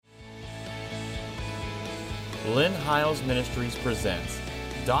Lynn Hiles Ministries presents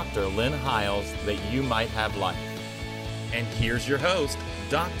Dr. Lynn Hiles, that you might have life. And here's your host,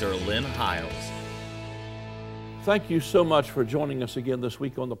 Dr. Lynn Hiles. Thank you so much for joining us again this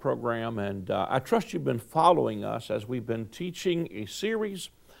week on the program, and I trust you've been following us as we've been teaching a series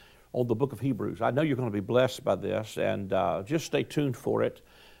on the book of Hebrews. I know you're going to be blessed by this, and just stay tuned for it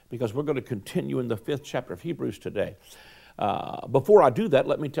because we're going to continue in the 5th chapter of Hebrews today. Before I do that,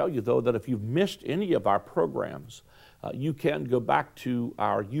 let me tell you, though, that if you've missed any of our programs, you can go back to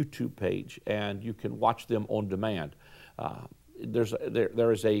our YouTube page and you can watch them on demand.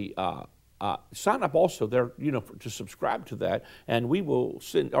 There is a sign up also there, to subscribe to that, and we will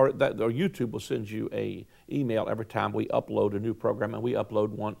send, or YouTube will send you a email every time we upload a new program, and we upload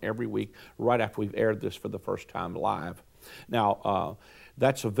one every week right after we've aired this for the first time live. Now,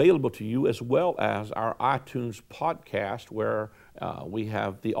 that's available to you as well as our iTunes podcast where we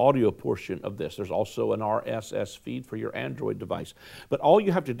have the audio portion of this. There's also an RSS feed for your Android device. But all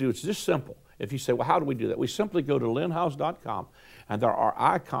you have to do is just simple. If you say, well, how do we do that? We simply go to lynnhiles.com, and there are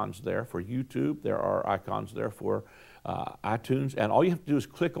icons there for YouTube. There are icons there for iTunes. And all you have to do is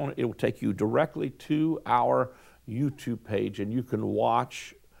click on it. It will take you directly to our YouTube page, and you can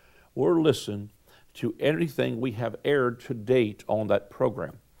watch or listen to anything we have aired to date on that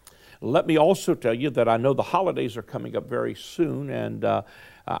program. Let me also tell you that I know the holidays are coming up very soon, and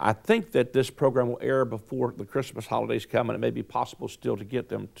I think that this program will air before the Christmas holidays come, and it may be possible still to get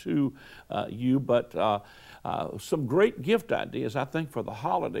them to you, but some great gift ideas, I think, for the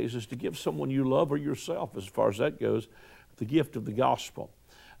holidays is to give someone you love or yourself, as far as that goes, the gift of the gospel.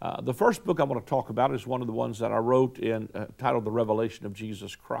 The first book I want to talk about is one of the ones that I wrote titled The Revelation of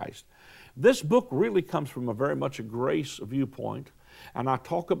Jesus Christ. This book really comes from very much a grace viewpoint, and I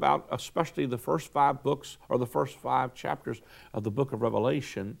talk about especially the first 5 books or the first 5 chapters of the book of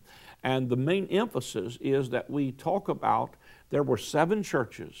Revelation, and the main emphasis is that we talk about there were 7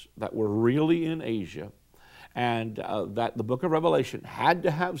 churches that were really in Asia, and that the book of Revelation had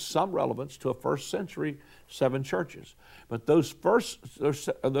to have some relevance to a first century 7 churches. But those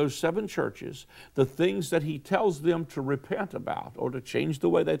 7 churches, the things that he tells them to repent about or to change the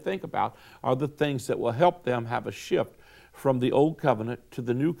way they think about are the things that will help them have a shift from the old covenant to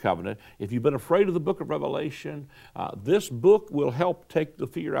the new covenant. If you've been afraid of the book of Revelation, this book will help take the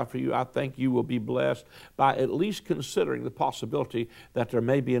fear out of you. I think you will be blessed by at least considering the possibility that there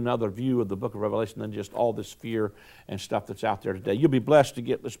may be another view of the book of Revelation than just all this fear and stuff that's out there today. You'll be blessed to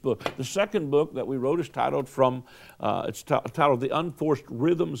get this book. The second book that we wrote is titled titled The Unforced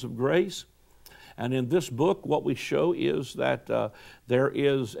Rhythms of Grace. And in this book, what we show is that there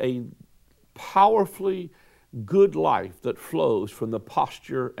is a powerfully good life that flows from the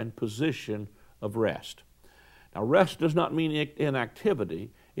posture and position of rest. Now, rest does not mean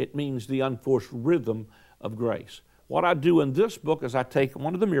inactivity. It means the unforced rhythm of grace. What I do in this book is I take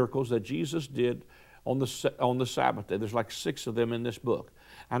one of the miracles that Jesus did on the Sabbath day. There's like 6 of them in this book.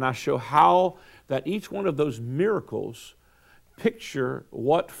 And I show how that each one of those miracles picture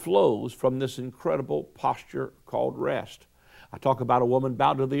what flows from this incredible posture called rest. I talk about a woman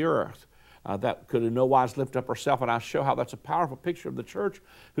bowed to the earth. That could in no wise lift up herself, and I show how that's a powerful picture of the church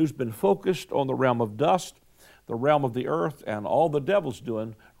who's been focused on the realm of dust, the realm of the earth, and all the devil's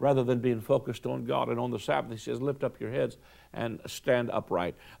doing, rather than being focused on God. And on the Sabbath, he says, lift up your heads and stand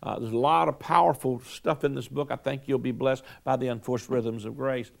upright. There's a lot of powerful stuff in this book. I think you'll be blessed by the unforced rhythms of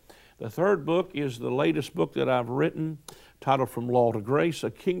grace. The third book is the latest book that I've written, titled From Law to Grace,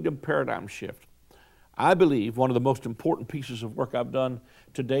 A Kingdom Paradigm Shift. I believe one of the most important pieces of work I've done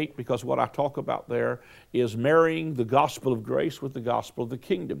to date, because what I talk about there is marrying the gospel of grace with the gospel of the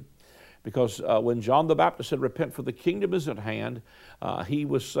kingdom. Because when John the Baptist said, repent for the kingdom is at hand, he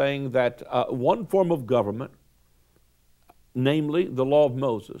was saying that one form of government, namely the law of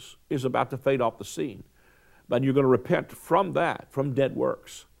Moses, is about to fade off the scene. But you're going to repent from that, from dead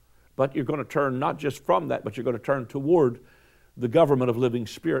works. But you're going to turn not just from that, but you're going to turn toward the government of living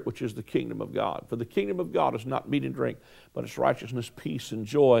spirit, which is the kingdom of God. For the kingdom of God is not meat and drink, but it's righteousness, peace, and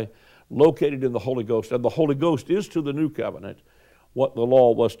joy located in the Holy Ghost. And the Holy Ghost is to the new covenant what the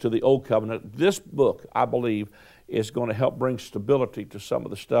law was to the old covenant. This book, I believe, is going to help bring stability to some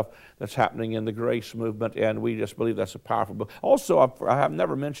of the stuff that's happening in the grace movement, and we just believe that's a powerful book. Also, I have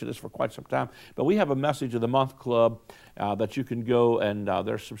never mentioned this for quite some time, but we have a Message of the Month club that you can go, and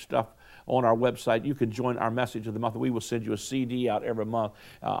there's some stuff on our website. You can join our Message of the Month. We will send you a CD out every month.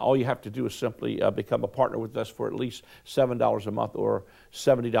 All you have to do is simply become a partner with us for at least $7 a month or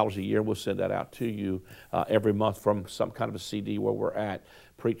 $70 a year. We'll send that out to you every month from some kind of a CD where we're at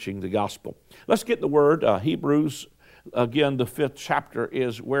preaching the gospel. Let's get the word. Hebrews, again, the 5th chapter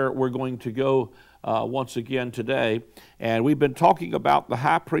is where we're going to go once again today. And we've been talking about the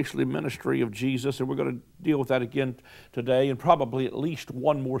high priestly ministry of Jesus, and we're going to deal with that again today and probably at least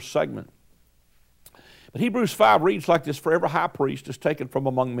one more segment. But Hebrews 5 reads like this: "For every high priest is taken from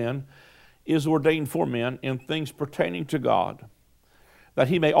among men, is ordained for men in things pertaining to God, that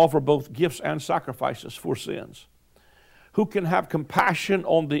he may offer both gifts and sacrifices for sins, who can have compassion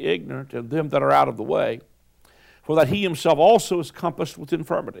on the ignorant and them that are out of the way, for that he himself also is compassed with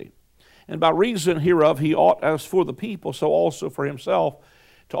infirmity. And by reason hereof he ought, as for the people, so also for himself,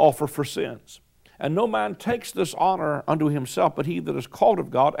 to offer for sins. And no man takes this honor unto himself, but he that is called of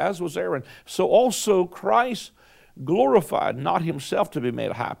God, as was Aaron. So also Christ glorified not himself to be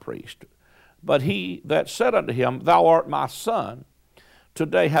made a high priest, but he that said unto him, Thou art my son,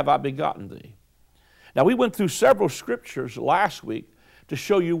 today have I begotten thee." Now, we went through several scriptures last week to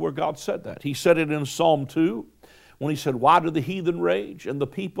show you where God said that. He said it in Psalm 2, when he said, "Why do the heathen rage, and the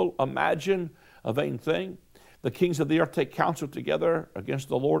people imagine a vain thing? The kings of the earth take counsel together against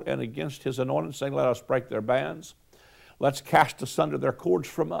the Lord and against his anointed, saying, Let us break their bands. Let's cast asunder their cords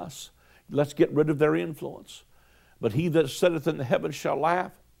from us. Let's get rid of their influence. But he that sitteth in the heavens shall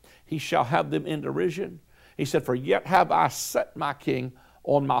laugh. He shall have them in derision." He said, "For yet have I set my king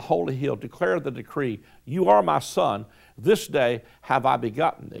on my holy hill. Declare the decree. You are my son. This day have I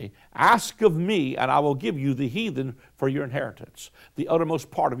begotten thee. Ask of me, and I will give you the heathen for your inheritance, the uttermost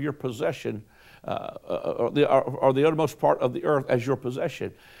part of your possession, or the uttermost part of the earth as your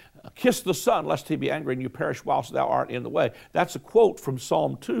possession. Kiss the Son, lest he be angry and you perish whilst thou art in the way." That's a quote from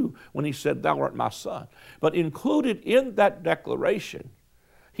Psalm 2 when he said, "Thou art my son." But included in that declaration,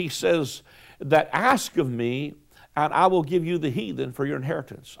 he says that ask of me, and I will give you the heathen for your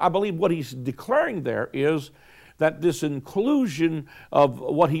inheritance. I believe what he's declaring there is that this inclusion of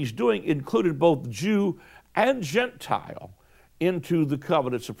what he's doing included both Jew and Gentile into the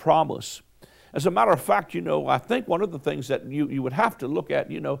covenants of promise. As a matter of fact, I think one of the things that you would have to look at,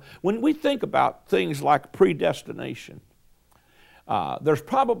 when we think about things like predestination, I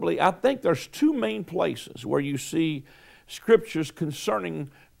think there's two main places where you see scriptures concerning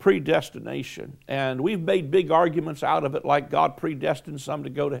predestination. And we've made big arguments out of it, like God predestined some to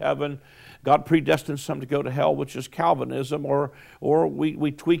go to heaven, God predestined some to go to hell, which is Calvinism, or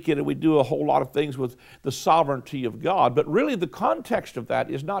we tweak it and we do a whole lot of things with the sovereignty of God. But really the context of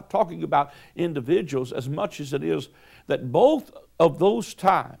that is not talking about individuals as much as it is that both of those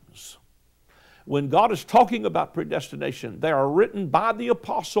times, when God is talking about predestination, they are written by the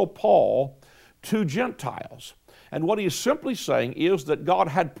Apostle Paul to Gentiles. And what he is simply saying is that God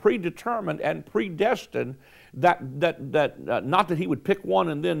had predetermined and predestined that not that he would pick one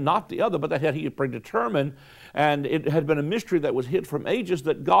and then not the other, but that he had predetermined, and it had been a mystery that was hid from ages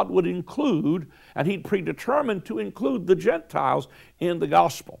that God would include, and he'd predetermined to include the Gentiles in the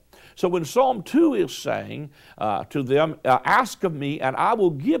gospel. So when Psalm 2 is saying to them, "Ask of me, and I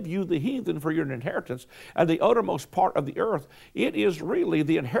will give you the heathen for your inheritance, and the uttermost part of the earth," it is really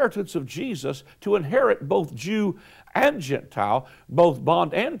the inheritance of Jesus to inherit both Jew and Gentile, both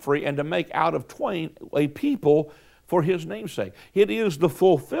bond and free, and to make out of twain a people for his name's sake. It is the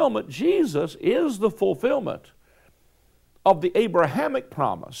fulfillment, Jesus is the fulfillment of the Abrahamic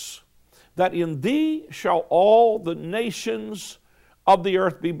promise that in thee shall all the nations of the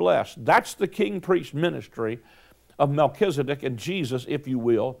earth be blessed. That's the king-priest ministry of Melchizedek and Jesus, if you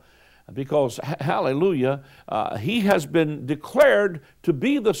will, because, hallelujah, he has been declared to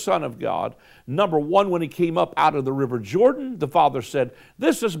be the Son of God. Number one, when he came up out of the river Jordan, the Father said,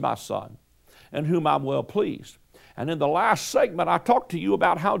 "This is my Son, in whom I'm well pleased." And in the last segment, I talked to you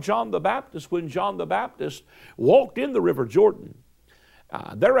about how John the Baptist, when John the Baptist walked in the river Jordan,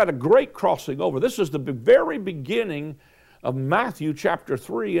 they're at a great crossing over. This is the very beginning of Matthew chapter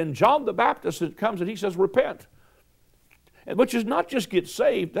 3, and John the Baptist comes and he says, "Repent," which is not just get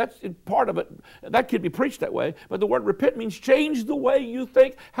saved. That's part of it. That could be preached that way, but the word repent means change the way you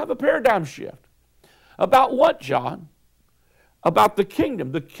think, have a paradigm shift. About what, John? About the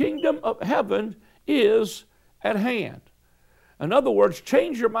kingdom. The kingdom of heaven is at hand. In other words,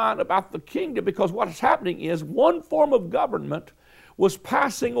 change your mind about the kingdom, because what is happening is one form of government was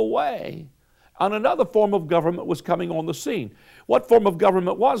passing away and another form of government was coming on the scene. What form of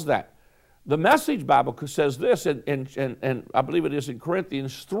government was that? The Message Bible says this, and I believe it is in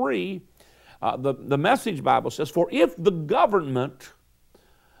Corinthians 3, the Message Bible says, "For if the government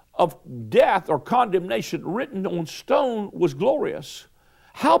of death or condemnation written on stone was glorious,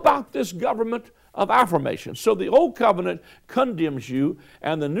 how about this government of affirmation?" So the old covenant condemns you,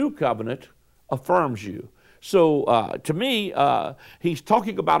 and the new covenant affirms you. So to me, he's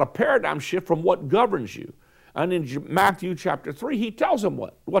talking about a paradigm shift from what governs you. And in Matthew chapter 3, he tells them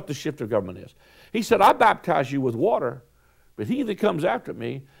what the shift of government is. He said, I baptize you with water, but he that comes after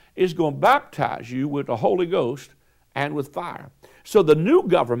me is going to baptize you with the Holy Ghost and with fire. So the new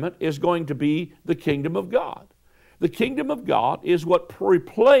government is going to be the kingdom of God. The kingdom of God is what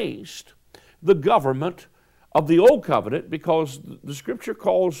replaced the government of the old covenant, because the scripture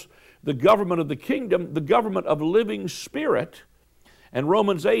calls the government of the kingdom the government of living spirit. And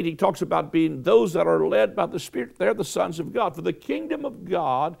Romans 8, he talks about being those that are led by the Spirit. They're the sons of God. For the kingdom of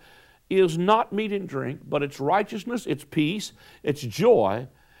God is not meat and drink, but it's righteousness, it's peace, it's joy,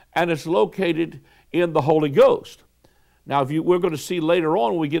 and it's located in the Holy Ghost. Now, we're going to see later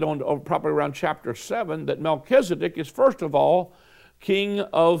on, when we get on to probably around chapter 7, that Melchizedek is first of all king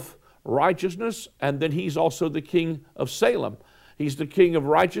of righteousness, and then he's also the king of Salem. He's the king of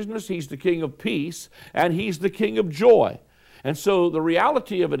righteousness, he's the king of peace, and he's the king of joy. And so the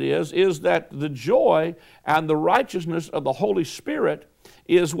reality of it is that the joy and the righteousness of the Holy Spirit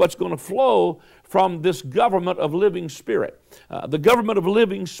is what's going to flow from this government of living spirit. The government of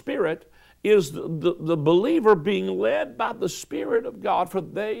living spirit is the believer being led by the Spirit of God, for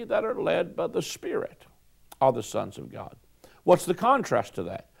they that are led by the Spirit are the sons of God. What's the contrast to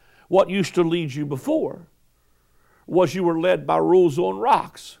that? What used to lead you before was you were led by rules on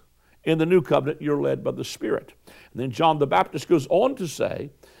rocks. In the new covenant, you're led by the Spirit. And then John the Baptist goes on to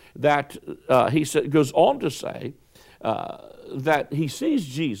say that that he sees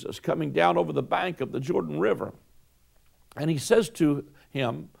Jesus coming down over the bank of the Jordan River, and he says to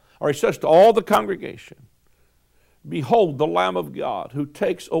him, or he says to all the congregation, "Behold the Lamb of God who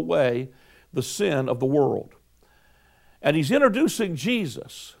takes away the sin of the world." And he's introducing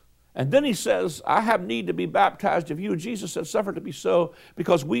Jesus. And then he says, I have need to be baptized of you. And Jesus said, suffer to be so,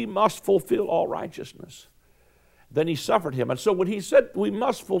 because we must fulfill all righteousness. Then he suffered him. And so when he said we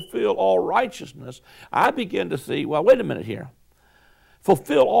must fulfill all righteousness, I began to see, well, wait a minute here.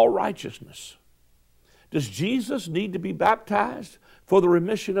 Fulfill all righteousness. Does Jesus need to be baptized for the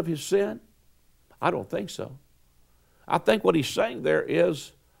remission of his sin? I don't think so. I think what he's saying there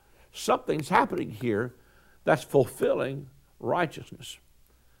is something's happening here that's fulfilling righteousness.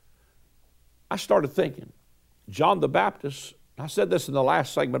 I started thinking, John the Baptist, I said this in the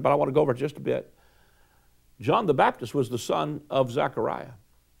last segment, but I want to go over it just a bit. John the Baptist was the son of Zechariah.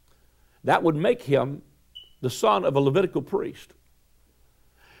 That would make him the son of a Levitical priest.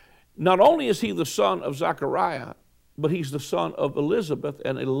 Not only is he the son of Zechariah, but he's the son of Elizabeth,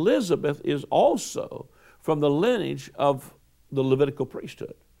 and Elizabeth is also from the lineage of the Levitical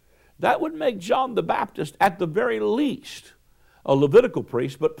priesthood. That would make John the Baptist, at the very least, a Levitical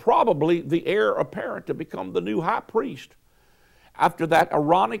priest, but probably the heir apparent to become the new high priest after that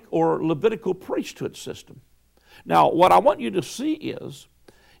Aaronic or Levitical priesthood system. Now, what I want you to see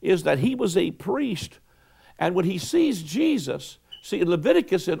is that he was a priest, and when he sees Jesus, see, in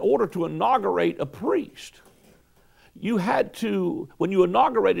Leviticus, in order to inaugurate a priest, you had to, when you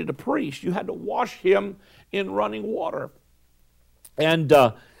inaugurated a priest, you had to wash him in running water. And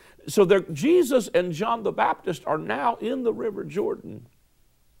so Jesus and John the Baptist are now in the River Jordan,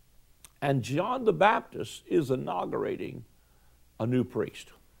 and John the Baptist is inaugurating a new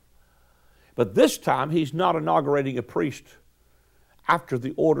priest. But this time he's not inaugurating a priest after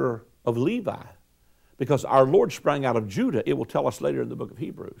the order of Levi, because our Lord sprang out of Judah. It will tell us later in the book of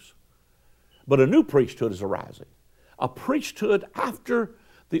Hebrews. But a new priesthood is arising, a priesthood after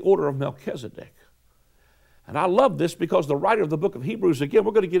the order of Melchizedek. And I love this because the writer of the book of Hebrews, again,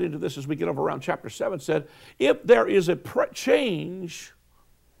 we're going to get into this as we get over around chapter 7, said, if there is a change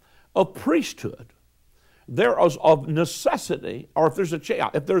of priesthood, there is of necessity, or if there's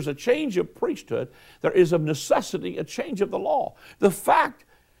a change of priesthood, there is of necessity a change of the law. The fact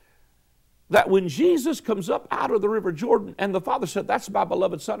that when Jesus comes up out of the River Jordan and the Father said, that's my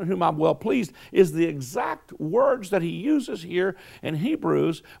beloved Son in whom I'm well pleased, is the exact words that he uses here in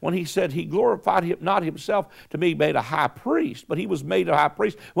Hebrews when he said he glorified him, not himself to be made a high priest, but he was made a high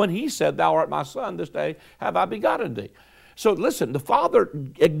priest when he said, thou art my Son, this day have I begotten thee. So listen, the Father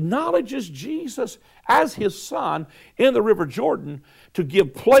acknowledges Jesus as his Son in the River Jordan to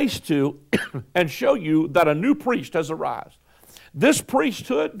give place to and show you that a new priest has arisen. This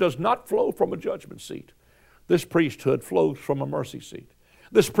priesthood does not flow from a judgment seat. This priesthood flows from a mercy seat.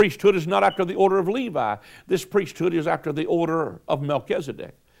 This priesthood is not after the order of Levi. This priesthood is after the order of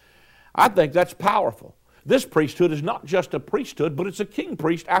Melchizedek. I think that's powerful. This priesthood is not just a priesthood, but it's a king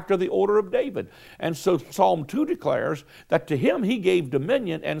priest after the order of David. And so Psalm 2 declares that to him he gave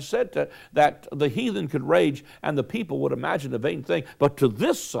dominion and said that the heathen could rage and the people would imagine a vain thing. But to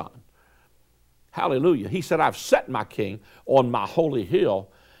this Son, hallelujah, he said, I've set my king on my holy hill,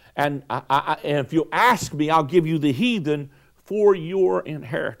 And if you ask me, I'll give you the heathen for your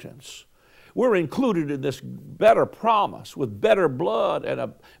inheritance. We're included in this better promise with better blood and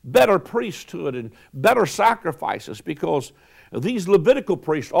a better priesthood and better sacrifices, because these Levitical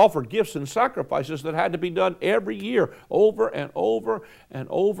priests offered gifts and sacrifices that had to be done every year over and over and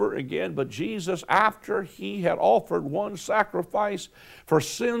over again. But Jesus, after he had offered one sacrifice for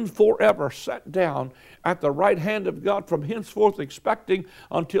sin forever, sat down at the right hand of God, from henceforth expecting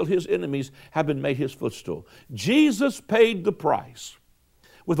until his enemies have been made his footstool. Jesus paid the price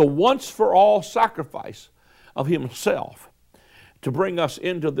with a once-for-all sacrifice of himself to bring us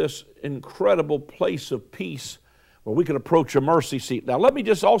into this incredible place of peace where we can approach a mercy seat. Now, let me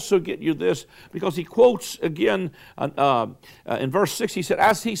just also get you this, because he quotes again in verse 6, he said,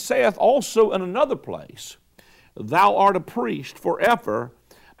 as he saith also in another place, thou art a priest forever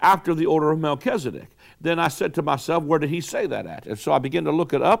after the order of Melchizedek. Then I said to myself, where did he say that at? And so I began to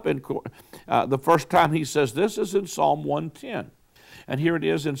look it up, and the first time he says this is in Psalm 110. And here it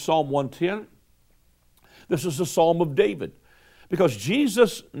is in Psalm 110. This is the Psalm of David, because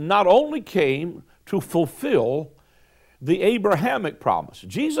Jesus not only came to fulfill the Abrahamic promise.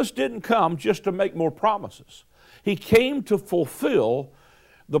 Jesus didn't come just to make more promises. He came to fulfill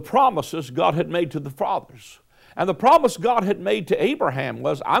the promises God had made to the fathers. And the promise God had made to Abraham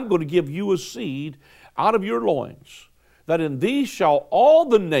was, I'm going to give you a seed out of your loins, that in these shall all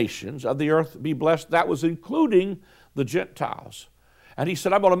the nations of the earth be blessed. That was including the Gentiles. And he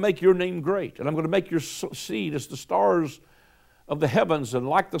said, I'm going to make your name great, and I'm going to make your seed as the stars of the heavens and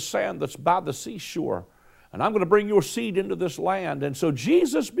like the sand that's by the seashore. And I'm going to bring your seed into this land. And so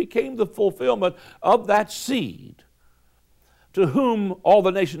Jesus became the fulfillment of that seed, to whom all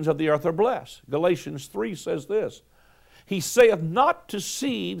the nations of the earth are blessed. Galatians 3 says this, he saith not to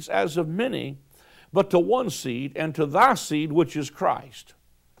seeds as of many, but to one seed, and to thy seed, which is Christ.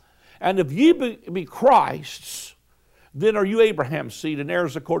 And if ye be Christ's, then are you Abraham's seed and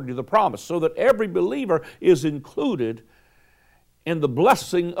heirs according to the promise. So that every believer is included in the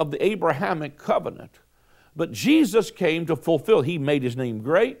blessing of the Abrahamic covenant. But Jesus came to fulfill. He made his name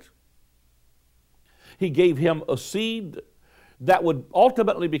great. He gave him a seed that would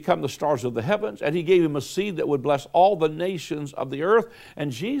ultimately become the stars of the heavens, and he gave him a seed that would bless all the nations of the earth.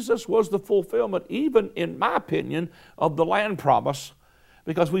 And Jesus was the fulfillment, even in my opinion, of the land promise,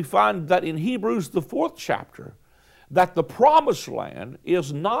 because we find that in Hebrews, the 4th chapter, that the promised land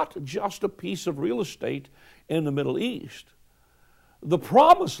is not just a piece of real estate in the Middle East. The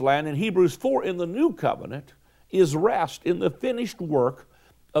promised land in Hebrews 4 in the new covenant is rest in the finished work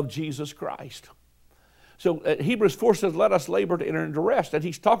of Jesus Christ. So Hebrews 4 says, let us labor to enter into rest. And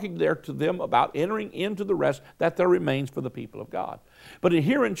he's talking there to them about entering into the rest that there remains for the people of God. But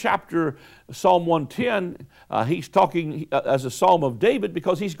here in Psalm 110, he's talking as a psalm of David,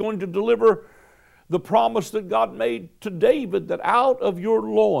 because he's going to deliver the promise that God made to David, that out of your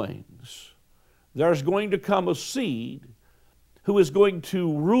loins there's going to come a seed who is going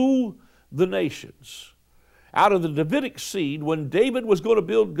to rule the nations. Out of the Davidic seed, when David was going to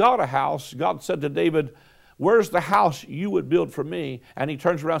build God a house, God said to David, where's the house you would build for me? And he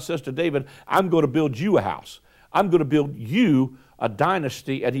turns around and says to David, I'm going to build you a house. I'm going to build you a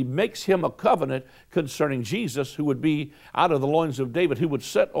dynasty. And he makes him a covenant concerning Jesus, who would be out of the loins of David, who would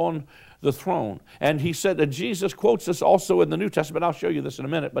sit on the throne. And he said, and Jesus quotes this also in the New Testament. I'll show you this in a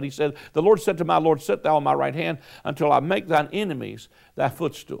minute. But he said, the Lord said to my Lord, sit thou on my right hand until I make thine enemies thy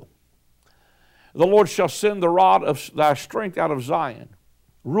footstool. The Lord shall send the rod of thy strength out of Zion.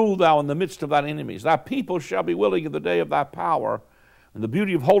 Rule thou in the midst of thine enemies. Thy people shall be willing in the day of thy power. And the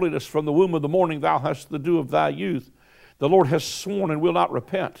beauty of holiness from the womb of the morning thou hast the dew of thy youth. The Lord has sworn and will not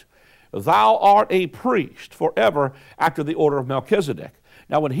repent. Thou art a priest forever after the order of Melchizedek.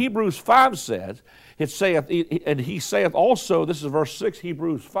 Now when Hebrews 5 says, it saith, and he saith also, this is verse 6,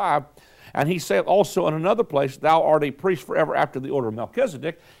 Hebrews 5, and he saith also in another place, thou art a priest forever after the order of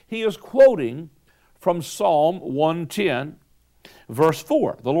Melchizedek. He is quoting from Psalm 110, verse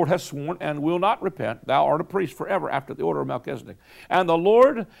 4. The Lord has sworn and will not repent. Thou art a priest forever after the order of Melchizedek. And the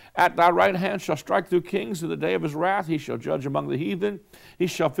Lord at thy right hand shall strike through kings in the day of his wrath. He shall judge among the heathen. He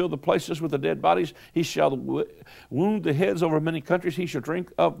shall fill the places with the dead bodies. He shall wound the heads over many countries. He shall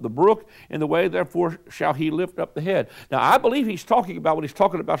drink of the brook in the way. Therefore shall he lift up the head. Now I believe he's talking about, when he's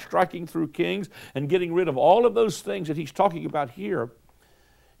talking about striking through kings and getting rid of all of those things that he's talking about here,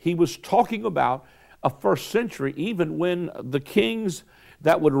 he was talking about a first century, even when the kings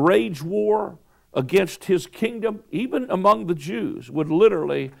that would wage war against his kingdom, even among the Jews, would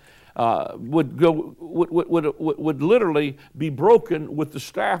literally would literally be broken with the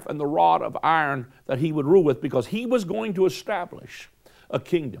staff and the rod of iron that he would rule with, because he was going to establish a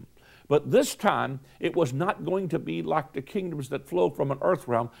kingdom. But this time, it was not going to be like the kingdoms that flow from an earth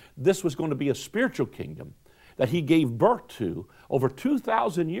realm. This was going to be a spiritual kingdom that he gave birth to over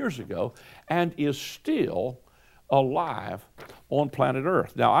 2,000 years ago and is still alive on planet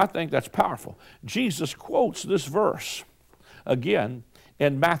Earth. Now, I think that's powerful. Jesus quotes this verse again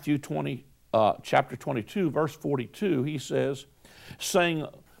in Matthew chapter 22, verse 42. He says, saying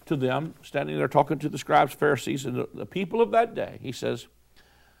to them, standing there talking to the scribes, Pharisees, and the people of that day, he says,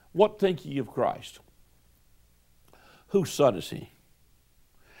 what think ye of Christ? Whose son is he?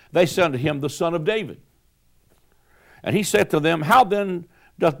 They said unto him, the son of David. And he said to them, how then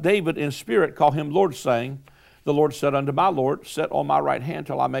doth David in spirit call him Lord, saying, the Lord said unto my Lord, sit on my right hand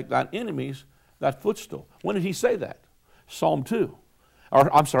till I make thine enemies thy footstool. When did he say that? Psalm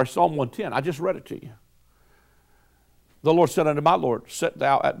 110. I just read it to you. The Lord said unto my Lord, sit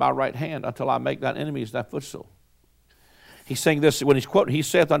thou at my right hand until I make thine enemies thy footstool. He's saying this when he's quoting, he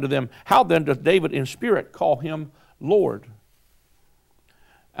saith unto them, how then doth David in spirit call him Lord?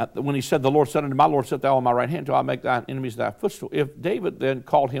 When he said, the Lord said unto my Lord, sit thou on my right hand till I make thine enemies thy footstool. If David then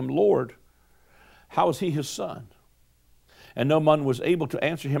called him Lord, how is he his son? And no man was able to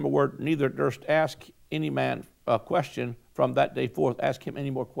answer him a word, neither durst ask any man a question from that day forth, ask him any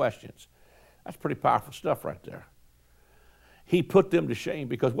more questions. That's pretty powerful stuff right there. He put them to shame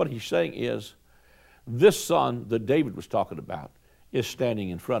because what he's saying is, this son that David was talking about is standing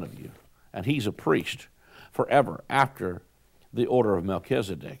in front of you, and he's a priest forever after the order of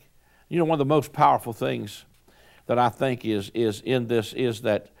Melchizedek. You know, one of the most powerful things that I think is in this is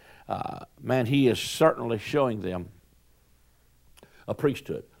that, man, he is certainly showing them a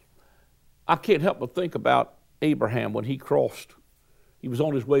priesthood. I can't help but think about Abraham when he crossed. He was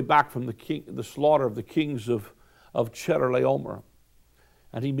on his way back from the slaughter of the kings of Chedorlaomer,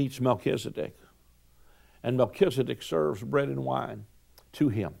 and he meets Melchizedek. And Melchizedek serves bread and wine to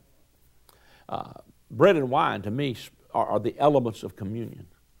him. Bread and wine, to me, are the elements of communion.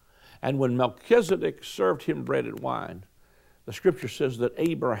 And when Melchizedek served him bread and wine, the scripture says that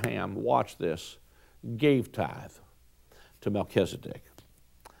Abraham, watch this, gave tithe to Melchizedek.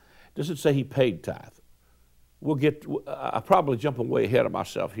 It doesn't say he paid tithe. I'm probably jumping way ahead of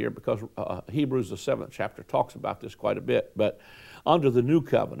myself here because Hebrews, the 7th chapter, talks about this quite a bit. But under the new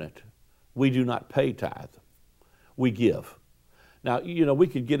covenant, we do not pay tithe. We give. Now, you know, we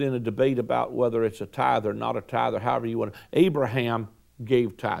could get in a debate about whether it's a tithe or not a tithe or however you want to. Abraham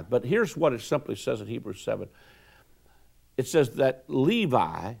gave tithe. But here's what it simply says in Hebrews 7. It says that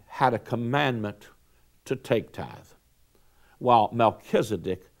Levi had a commandment to take tithe, while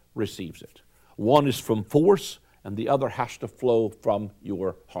Melchizedek receives it. One is from force, and the other has to flow from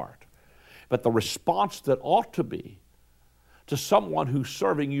your heart. But the response that ought to be to someone who's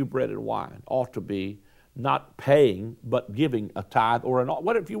serving you bread and wine ought to be not paying, but giving a tithe or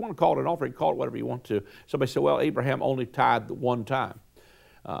if you want to call it an offering, call it whatever you want to. Somebody said, well, Abraham only tithed one time.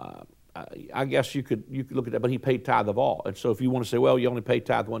 I guess you could look at that, but he paid tithe of all. And so if you want to say, well, you only paid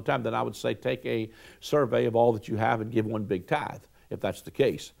tithe one time, then I would say take a survey of all that you have and give one big tithe, if that's the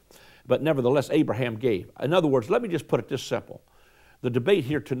case. But nevertheless, Abraham gave. In other words, let me just put it this simple. The debate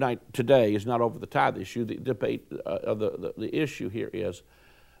here today is not over the tithe issue. The debate the issue here is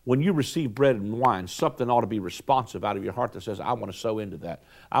when you receive bread and wine, something ought to be responsive out of your heart that says, I want to sow into that.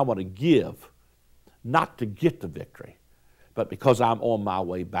 I want to give, not to get the victory, but because I'm on my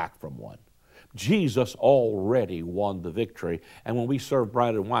way back from one. Jesus already won the victory, and when we serve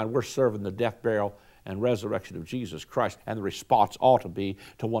bread and wine, we're serving the death, burial, and resurrection of Jesus Christ, and the response ought to be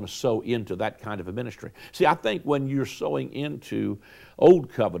to want to sow into that kind of a ministry. See, I think when you're sowing into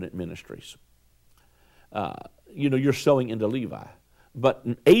Old Covenant ministries, you're sowing into Levi. But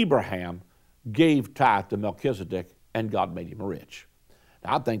Abraham gave tithe to Melchizedek, and God made him rich.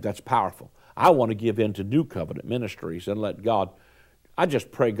 Now, I think that's powerful. I want to give into New Covenant ministries and let God, I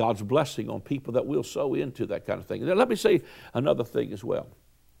just pray God's blessing on people that will sow into that kind of thing. Now, let me say another thing as well.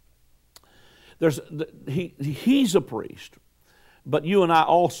 He's a priest, but you and I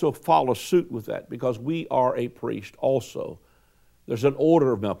also follow suit with that because we are a priest also. There's an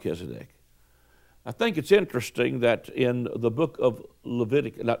order of Melchizedek. I think it's interesting that in the book of in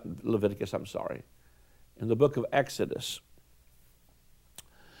the book of Exodus,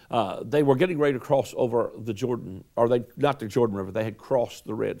 they were getting ready to cross over the Jordan, not the Jordan River, they had crossed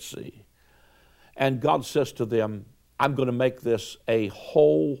the Red Sea. And God says to them, I'm going to make this a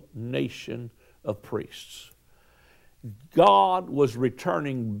whole nation of priests. God was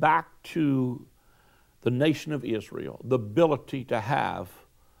returning back to the nation of Israel the ability to have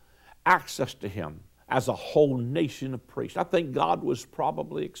access to him as a whole nation of priests. I think God was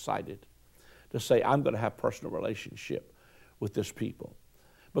probably excited to say, I'm going to have personal relationship with this people.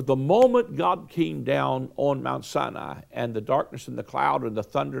 But the moment God came down on Mount Sinai, and the darkness and the cloud and the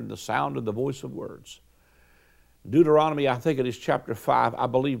thunder and the sound and the voice of words, Deuteronomy, I think it is chapter 5, I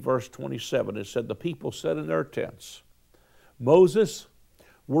believe verse 27, it said, the people said in their tents, Moses,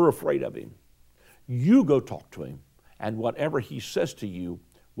 we're afraid of him. You go talk to him, and whatever he says to you,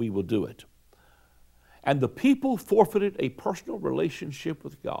 we will do it. And the people forfeited a personal relationship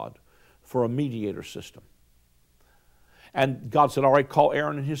with God for a mediator system. And God said, all right, call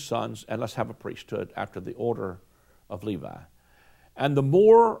Aaron and his sons, and let's have a priesthood after the order of Levi. And the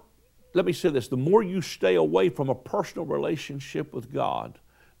more, let me say this, the more you stay away from a personal relationship with God,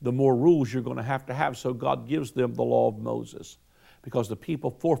 the more rules you're going to have. So God gives them the law of Moses, because the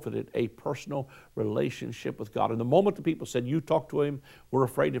people forfeited a personal relationship with God. And the moment the people said, you talk to him, we're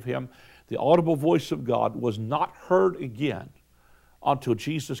afraid of him, the audible voice of God was not heard again until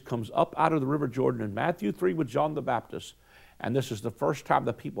Jesus comes up out of the river Jordan in Matthew 3 with John the Baptist. And this is the first time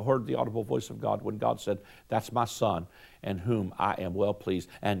that people heard the audible voice of God, when God said, that's my son in whom I am well pleased.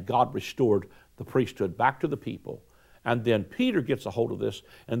 And God restored the priesthood back to the people. And then Peter gets a hold of this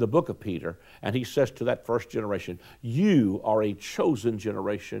in the book of Peter, and he says to that first generation, you are a chosen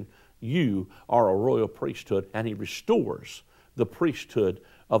generation, you are a royal priesthood, and he restores the priesthood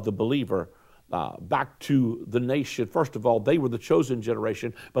of the believer back to the nation. First of all, they were the chosen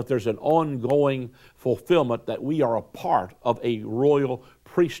generation, but there's an ongoing fulfillment that we are a part of a royal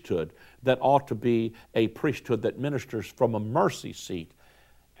priesthood that ought to be a priesthood that ministers from a mercy seat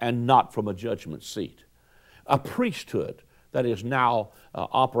and not from a judgment seat. A priesthood that is now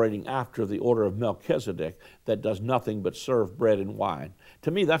operating after the order of Melchizedek, that does nothing but serve bread and wine.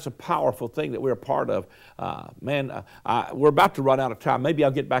 To me, that's a powerful thing that we're a part of. We're about to run out of time. Maybe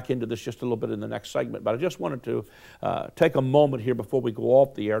I'll get back into this just a little bit in the next segment, but I just wanted to take a moment here before we go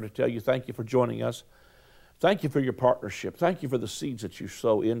off the air to tell you thank you for joining us. Thank you for your partnership. Thank you for the seeds that you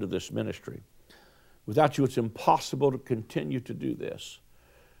sow into this ministry. Without you, it's impossible to continue to do this.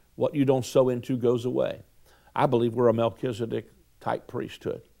 What you don't sow into goes away. I believe we're a Melchizedek-type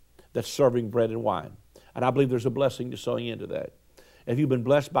priesthood that's serving bread and wine. And I believe there's a blessing to sowing into that. If you've been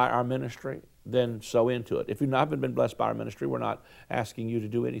blessed by our ministry, then sow into it. If you've not been blessed by our ministry, we're not asking you to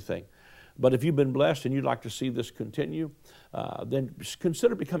do anything. But if you've been blessed and you'd like to see this continue, then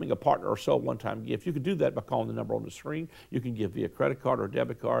consider becoming a partner or sow a one-time gift. You can do that by calling the number on the screen. You can give via credit card or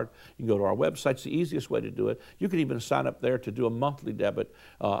debit card. You can go to our website. It's the easiest way to do it. You can even sign up there to do a monthly debit,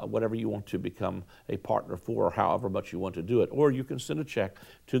 whatever you want to become a partner for, or however much you want to do it. Or you can send a check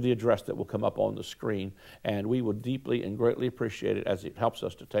to the address that will come up on the screen, and we would deeply and greatly appreciate it, as it helps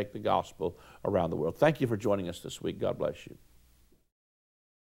us to take the gospel around the world. Thank you for joining us this week. God bless you.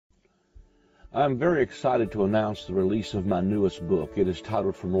 I'm very excited to announce the release of my newest book. It is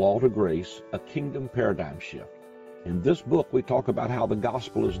titled From Law to Grace, A Kingdom Paradigm Shift. In this book, we talk about how the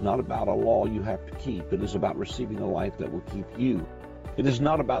gospel is not about a law you have to keep. It is about receiving a life that will keep you. It is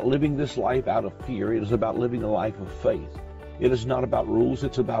not about living this life out of fear. It is about living a life of faith. It is not about rules.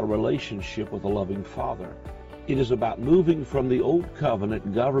 It's about a relationship with a loving Father. It is about moving from the old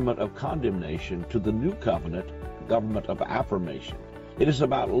covenant government of condemnation to the new covenant government of affirmation. It is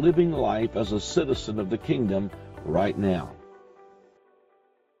about living life as a citizen of the kingdom right now.